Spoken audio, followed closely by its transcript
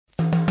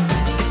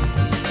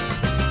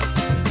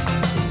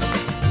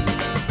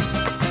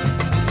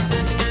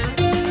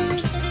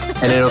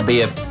And it'll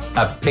be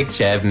a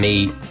picture of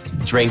me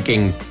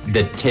drinking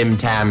the Tim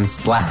Tam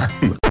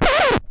Slam.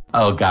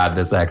 Oh God,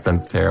 this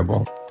accent's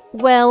terrible.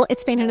 Well,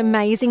 it's been an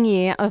amazing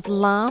year of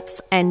laughs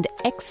and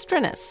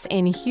extraness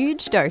in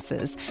huge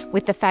doses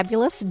with the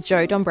fabulous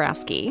Joe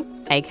Dombrowski,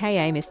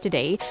 aka Mr.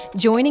 D,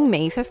 joining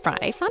me for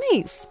Friday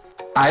Funnies.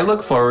 I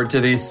look forward to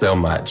these so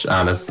much,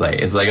 honestly.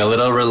 It's like a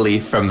little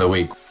relief from the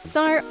week.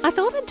 So I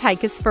thought I'd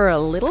take us for a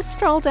little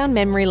stroll down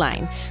memory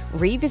lane,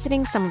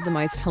 revisiting some of the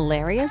most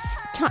hilarious,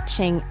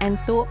 touching and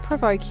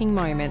thought-provoking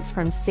moments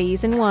from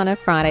Season 1 of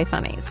Friday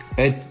Funnies.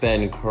 It's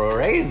been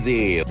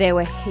crazy. There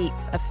were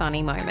heaps of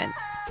funny moments.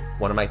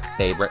 One of my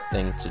favorite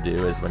things to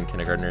do is when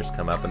kindergartners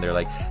come up and they're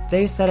like,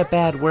 they said a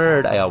bad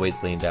word. I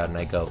always lean down and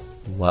I go,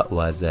 what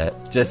was it?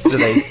 Just so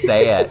they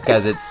say it,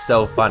 because it's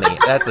so funny.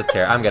 That's a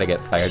terror. I'm going to get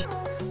fired.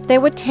 There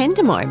were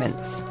tender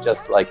moments.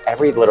 Just like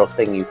every little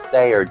thing you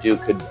say or do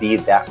could be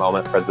that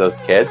moment for those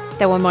kids.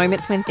 There were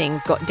moments when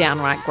things got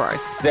downright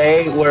gross.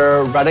 They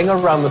were running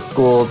around the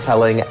school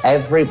telling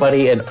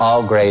everybody in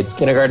all grades,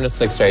 kindergarten to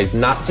sixth grade,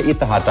 not to eat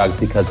the hot dogs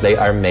because they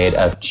are made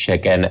of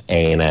chicken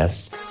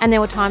anus. And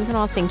there were times when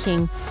I was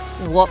thinking,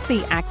 what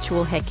the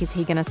actual heck is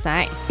he going to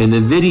say? In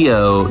the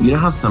video, you know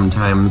how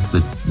sometimes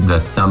the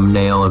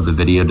thumbnail of the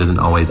video doesn't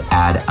always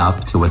add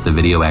up to what the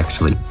video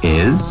actually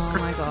is? Oh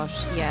my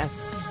gosh, yes.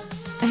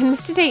 And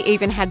Mr. D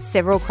even had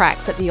several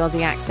cracks at the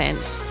Aussie accent.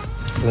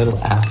 A little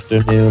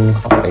afternoon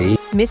coffee.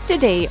 Mr.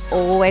 D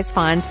always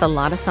finds the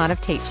lighter side of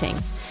teaching,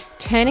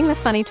 turning the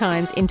funny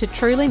times into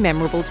truly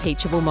memorable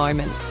teachable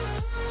moments.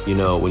 You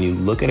know, when you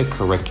look at a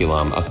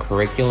curriculum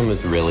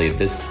is really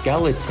the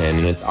skeleton,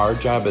 and it's our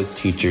job as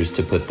teachers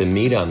to put the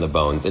meat on the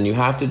bones. And you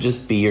have to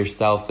just be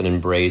yourself and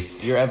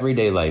embrace your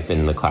everyday life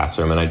in the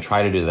classroom. And I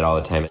try to do that all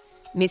the time.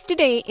 Mr.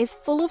 D is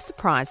full of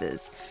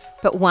surprises,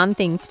 but one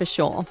thing's for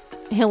sure,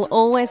 he'll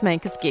always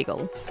make us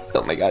giggle.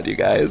 Oh my God, you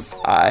guys,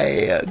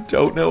 I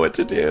don't know what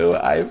to do.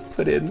 I've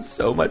put in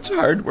so much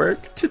hard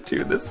work to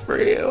do this for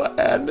you,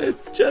 and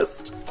it's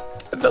just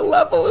the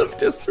level of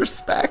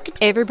disrespect.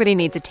 Everybody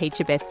needs a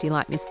teacher bestie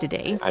like Mr.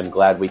 D. I'm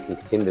glad we can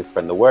continue to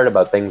spread the word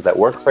about things that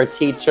work for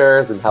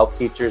teachers and help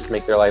teachers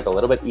make their life a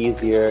little bit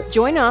easier.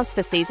 Join us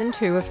for Season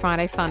 2 of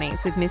Friday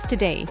Funnies with Mr.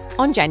 D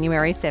on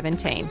January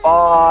 17.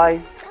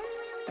 Bye.